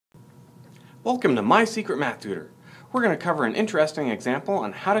Welcome to My Secret Math Tutor. We're going to cover an interesting example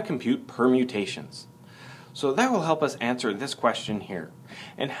on how to compute permutations. So that will help us answer this question here.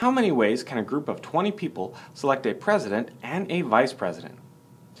 In how many ways can a group of 20 people select a president and a vice president?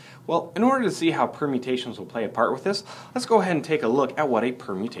 Well, in order to see how permutations will play a part with this, let's go ahead and take a look at what a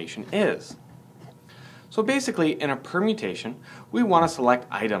permutation is. So basically, in a permutation, we want to select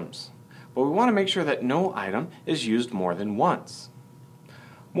items, but we want to make sure that no item is used more than once.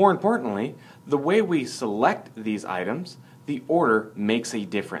 More importantly, the way we select these items, the order makes a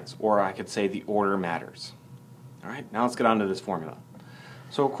difference, or I could say the order matters. Alright, now let's get on to this formula.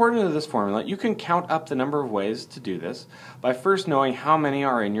 So according to this formula, you can count up the number of ways to do this by first knowing how many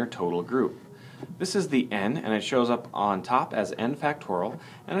are in your total group. This is the n, and it shows up on top as n factorial,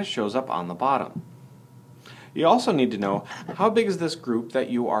 and it shows up on the bottom. You also need to know how big is this group that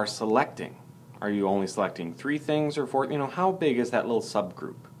you are selecting. Are you only selecting 3 things or 4? How big is that little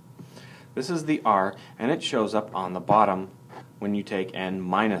subgroup? This is the r, and it shows up on the bottom when you take n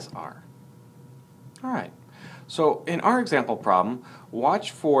minus r. Alright, so in our example problem,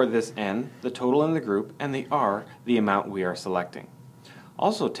 watch for this n, the total in the group, and the r, the amount we are selecting.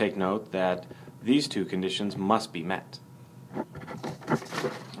 Also take note that these two conditions must be met.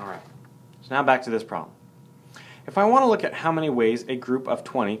 Alright, so now back to this problem. If I want to look at how many ways a group of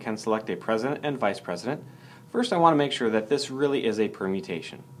 20 can select a president and vice president, first I want to make sure that this really is a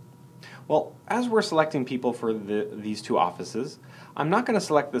permutation. Well, as we're selecting people for these two offices, I'm not going to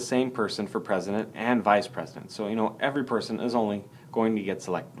select the same person for president and vice president. So, every person is only going to get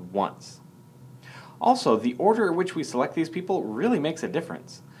selected once. Also, the order in which we select these people really makes a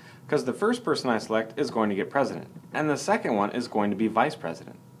difference, because the first person I select is going to get president, and the second one is going to be vice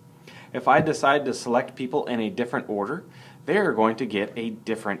president. If I decide to select people in a different order, they are going to get a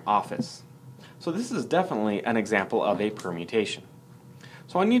different office. So this is definitely an example of a permutation.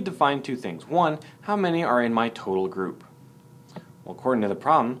 So I need to find 2 things. One, how many are in my total group? Well, according to the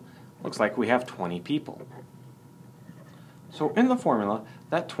problem, looks like we have 20 people. So in the formula,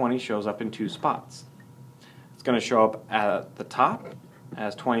 that 20 shows up in 2 spots. It's going to show up at the top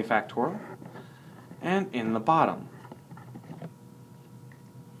as 20 factorial and in the bottom.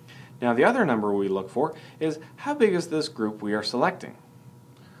 Now the other number we look for is how big is this group we are selecting?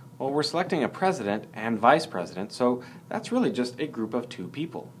 Well, we're selecting a president and vice president, so that's really just a group of 2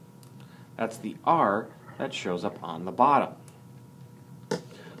 people. That's the r that shows up on the bottom.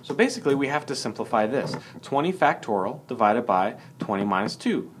 So basically we have to simplify this. 20 factorial divided by 20 minus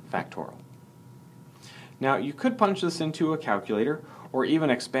 2 factorial. Now you could punch this into a calculator or even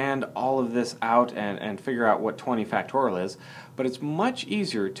expand all of this out and figure out what 20 factorial is, but it's much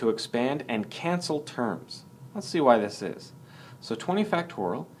easier to expand and cancel terms. Let's see why this is. So 20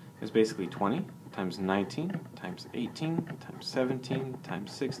 factorial is basically 20 times 19 times 18 times 17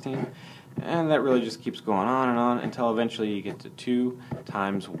 times 16, and that really just keeps going on and on until eventually you get to 2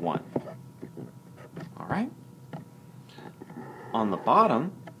 times 1. Alright? On the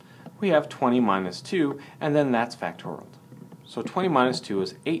bottom, we have 20 minus 2, and then that's factorial. So 20 minus 2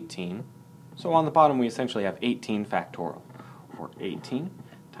 is 18. So on the bottom we essentially have 18 factorial, or 18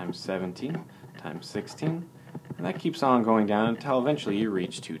 times 17 times 16, and that keeps on going down until eventually you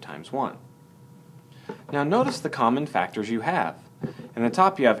reach 2 times 1. Now notice the common factors you have. In the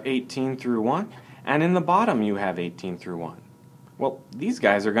top you have 18 through 1, and in the bottom you have 18 through 1. Well, these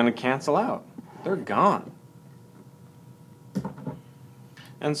guys are going to cancel out. They're gone.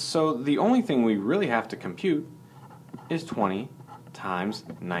 And so the only thing we really have to compute is 20 times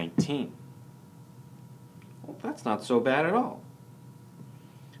 19. Well, that's not so bad at all.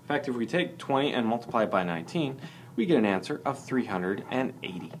 In fact, if we take 20 and multiply it by 19, we get an answer of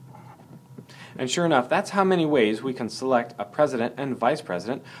 380. And sure enough, that's how many ways we can select a president and vice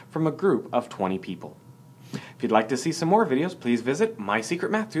president from a group of 20 people. If you'd like to see some more videos, please visit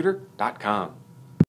mysecretmathtutor.com.